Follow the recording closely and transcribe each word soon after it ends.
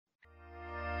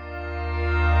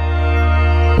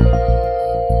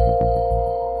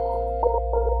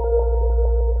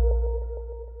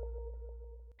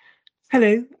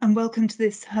Hello, and welcome to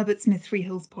this Herbert Smith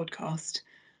Freehills podcast.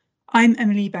 I'm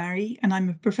Emily Barry, and I'm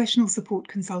a professional support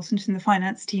consultant in the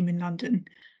finance team in London.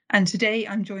 And today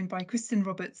I'm joined by Kristen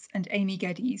Roberts and Amy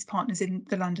Geddes, partners in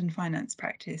the London finance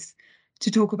practice, to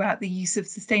talk about the use of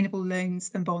sustainable loans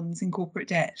and bonds in corporate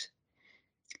debt.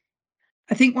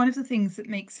 I think one of the things that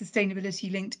makes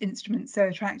sustainability-linked instruments so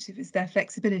attractive is their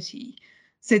flexibility,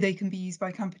 so they can be used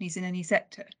by companies in any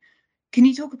sector. Can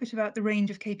you talk a bit about the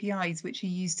range of KPIs which are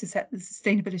used to set the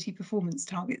sustainability performance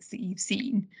targets that you've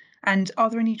seen? And are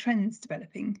there any trends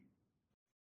developing?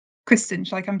 Kristen,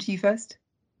 shall I come to you first?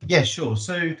 Yeah, sure.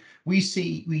 So we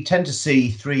tend to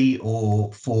see 3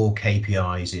 or 4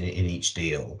 KPIs in each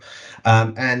deal,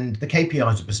 and the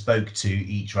KPIs are bespoke to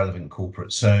each relevant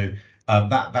corporate. So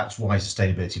that's why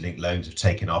sustainability-linked loans have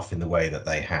taken off in the way that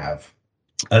they have.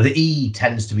 The E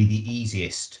tends to be the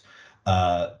easiest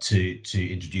to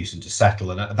introduce and to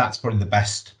settle, and that's probably the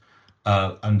best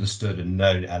understood and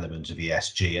known element of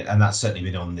ESG, and that's certainly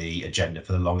been on the agenda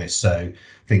for the longest. So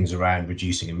things around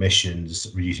reducing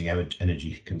emissions, reducing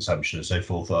energy consumption, and so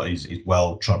forth is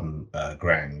well trodden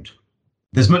ground.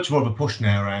 There's much more of a push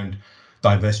now around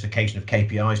diversification of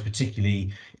KPIs,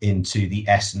 particularly into the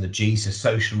S and the G, so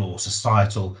social or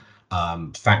societal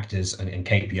factors and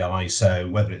KPIs. So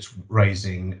whether it's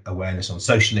raising awareness on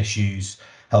social issues,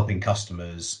 helping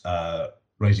customers,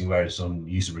 raising awareness on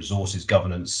use of resources,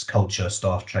 governance, culture,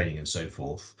 staff training, and so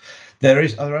forth. There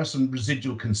are some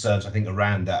residual concerns, I think,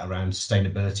 around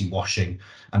sustainability washing,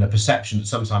 and a perception that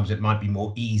sometimes it might be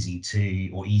more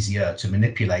easier to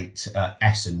manipulate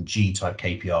S and G type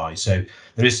KPIs. So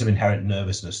there is some inherent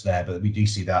nervousness there, but we do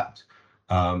see that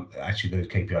actually those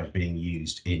KPIs being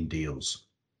used in deals.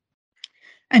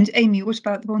 And Amy, what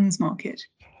about the bonds market?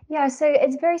 Yeah, so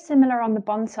it's very similar on the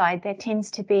bond side. There tends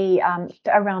to be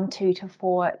around 2 to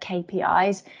 4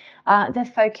 KPIs. The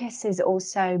focus is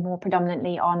also more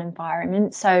predominantly on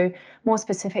environment, so more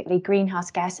specifically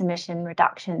greenhouse gas emission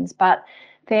reductions, but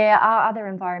there are other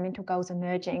environmental goals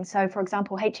emerging. So, for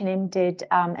example, H&M did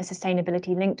a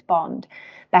sustainability-linked bond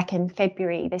back in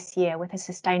February this year with a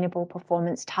sustainable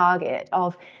performance target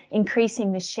of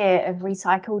increasing the share of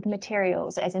recycled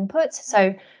materials as inputs,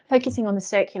 so focusing on the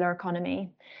circular economy.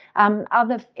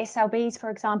 Other SLBs, for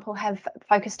example, have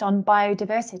focused on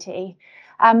biodiversity.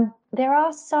 There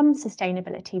are some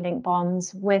sustainability-linked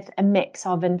bonds with a mix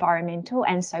of environmental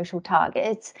and social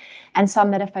targets, and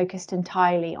some that are focused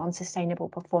entirely on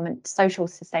social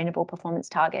sustainable performance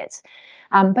targets.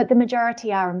 But the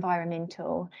majority are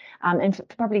environmental, and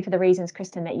probably for the reasons,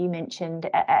 Kristen, that you mentioned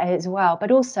as well,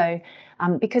 but also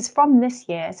because from this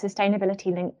year,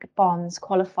 sustainability-linked bonds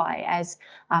qualify as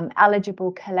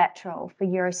eligible collateral for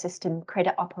Eurosystem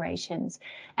credit operations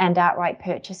and outright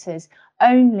purchases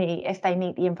only if they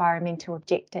meet the environmental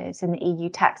objectives in the EU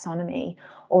taxonomy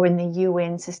or in the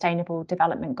UN Sustainable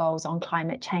Development Goals on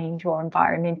climate change or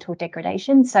environmental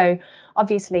degradation. So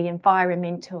obviously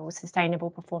environmental sustainable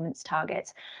performance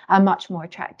targets are much more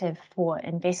attractive for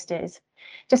investors.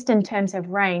 Just in terms of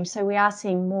range, so we are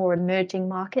seeing more emerging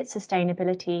market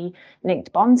sustainability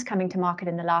linked bonds coming to market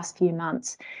in the last few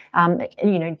months,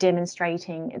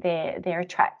 demonstrating their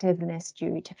attractiveness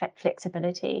due to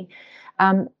flexibility.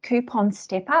 Coupon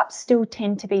step-ups still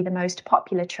tend to be the most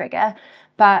popular trigger,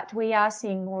 but we are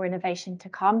seeing more innovation to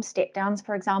come. Step-downs,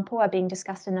 for example, are being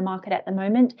discussed in the market at the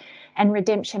moment, and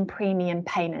redemption premium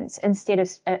payments instead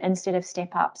of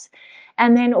step-ups.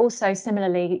 And then also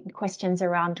similarly, questions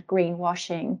around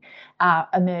greenwashing are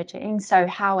emerging. So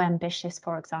how ambitious,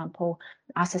 for example,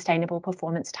 are sustainable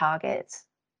performance targets?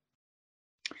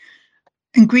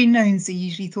 And green loans are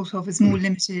usually thought of as more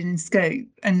limited in scope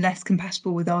and less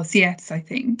compatible with RCFs, I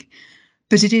think.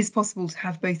 But it is possible to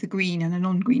have both a green and a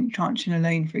non-green tranche in a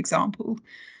loan, for example.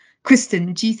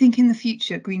 Kristen, do you think in the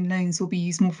future green loans will be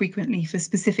used more frequently for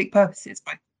specific purposes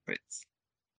by corporates?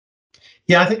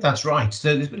 Yeah, I think that's right.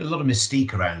 So there's been a lot of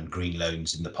mystique around green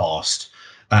loans in the past,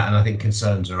 and I think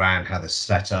concerns around how they're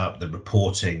set up, the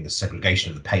reporting, the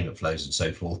segregation of the payment flows and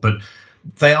so forth. But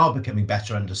they are becoming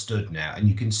better understood now, and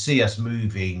you can see us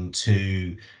moving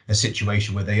to a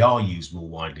situation where they are used more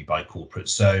widely by corporates.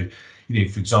 So,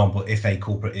 for example, if a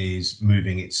corporate is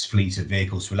moving its fleet of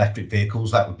vehicles to electric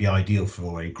vehicles, that would be ideal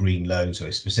for a green loan, so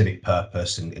a specific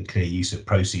purpose and clear use of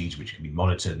proceeds, which can be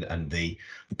monitored, and the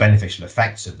beneficial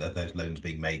effects of those loans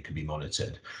being made can be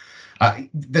monitored.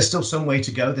 There's still some way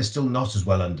to go. They're still not as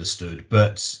well understood,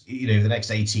 but the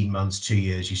next 18 months, 2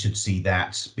 years, you should see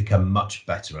that become much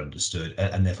better understood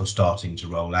and therefore starting to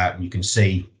roll out. And you can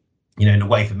see, in a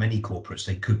way, for many corporates,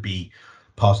 they could be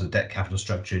part of the debt capital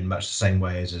structure in much the same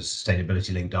way as a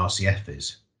sustainability-linked RCF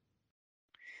is.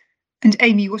 And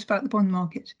Amy, what about the bond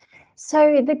market?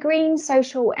 So the green,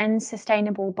 social and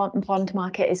sustainable bond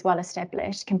market is well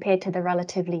established compared to the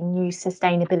relatively new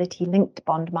sustainability linked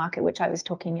bond market, which I was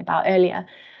talking about earlier.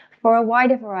 For a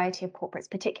wider variety of corporates,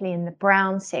 particularly in the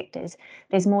brown sectors,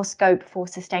 there's more scope for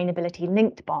sustainability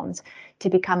linked bonds to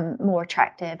become more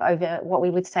attractive over what we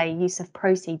would say use of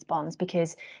proceeds bonds,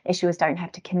 because issuers don't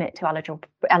have to commit to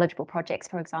eligible projects,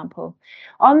 for example.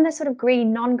 On the sort of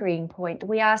green, non-green point,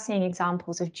 we are seeing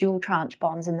examples of dual tranche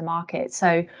bonds in the market.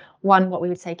 So one, what we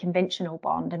would say conventional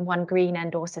bond, and one green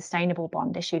and or sustainable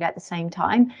bond issued at the same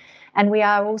time. And we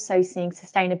are also seeing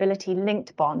sustainability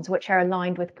linked bonds, which are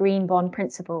aligned with green bond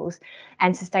principles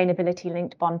and sustainability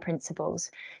linked bond principles.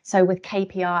 So with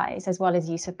KPIs as well as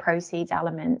use of proceeds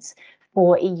elements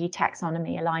for EU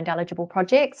taxonomy aligned eligible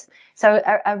projects. So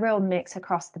a real mix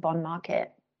across the bond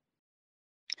market.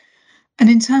 And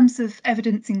in terms of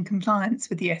evidencing compliance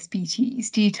with the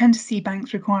SBTs, do you tend to see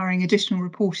banks requiring additional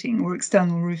reporting or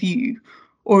external review,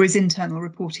 or is internal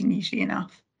reporting usually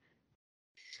enough?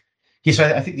 Yes,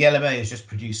 I think the LMA has just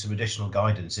produced some additional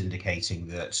guidance indicating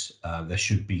that there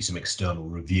should be some external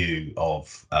review of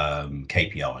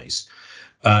KPIs.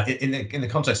 In the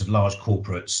context of large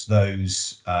corporates,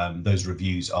 those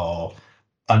reviews are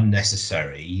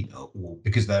unnecessary or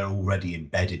because they're already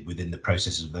embedded within the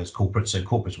processes of those corporates. So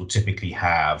corporates will typically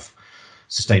have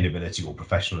sustainability or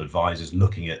professional advisors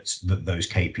looking at those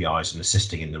KPIs and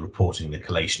assisting in the reporting and the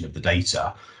collation of the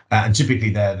data. And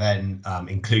typically they're then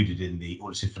included in the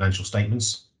audited financial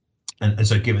statements. And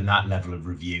so given that level of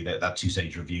review, that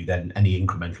two-stage review, then any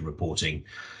incremental reporting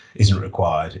isn't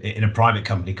required. In a private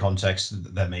company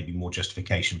context, there may be more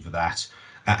justification for that.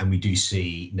 And we do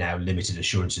see now limited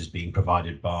assurances being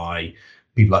provided by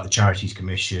people like the Charities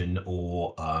Commission,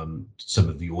 or some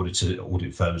of the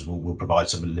audit firms will provide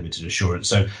some limited assurance.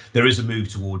 So there is a move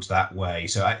towards that way.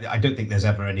 So I don't think there's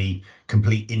ever any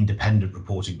complete independent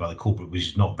reporting by the corporate which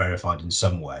is not verified in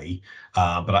some way.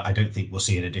 But I don't think we'll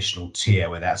see an additional tier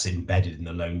where that's embedded in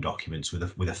the loan documents with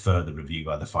a further review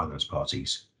by the finance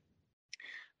parties.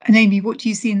 And Amy, what do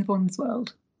you see in the bonds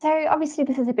world? So obviously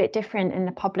this is a bit different in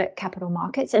the public capital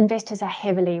markets. Investors are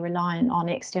heavily reliant on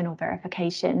external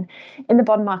verification. In the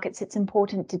bond markets, it's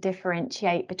important to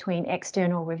differentiate between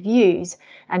external reviews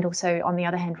and also, on the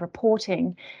other hand,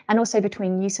 reporting, and also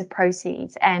between use of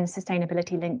proceeds and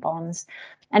sustainability linked bonds.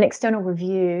 An external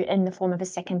review in the form of a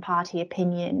second party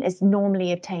opinion is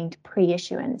normally obtained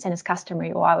pre-issuance and is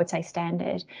customary, or I would say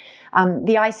standard.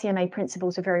 The ICMA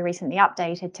principles were very recently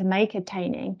updated to make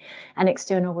obtaining an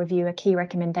external review a key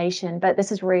recommendation, but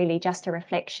this is really just a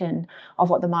reflection of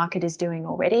what the market is doing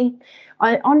already.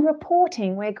 On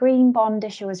reporting, where green bond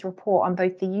issuers report on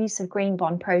both the use of green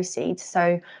bond proceeds,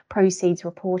 so proceeds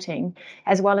reporting,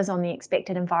 as well as on the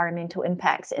expected environmental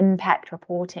impacts, impact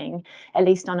reporting, at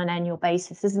least on an annual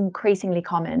basis. This is increasingly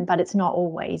common, but it's not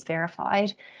always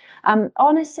verified. On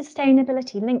a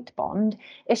sustainability linked bond,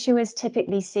 issuers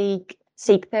typically seek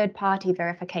third-party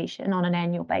verification on an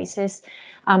annual basis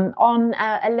on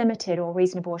a limited or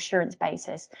reasonable assurance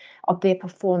basis of their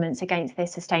performance against their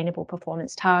sustainable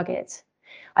performance targets.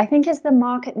 I think as the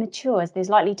market matures, there's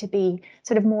likely to be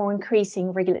sort of more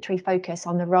increasing regulatory focus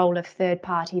on the role of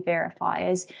third-party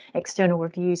verifiers, external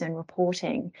reviews and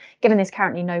reporting, given there's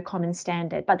currently no common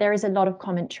standard, but there is a lot of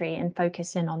commentary and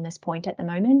focus in on this point at the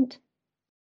moment.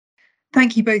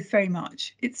 Thank you both very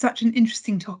much. It's such an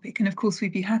interesting topic, and of course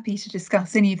we'd be happy to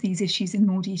discuss any of these issues in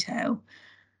more detail.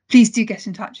 Please do get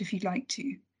in touch if you'd like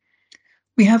to.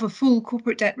 We have a full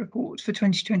corporate debt report for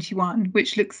 2021,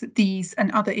 which looks at these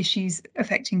and other issues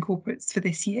affecting corporates for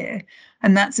this year,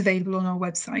 and that's available on our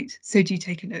website, so do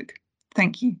take a look.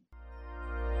 Thank you.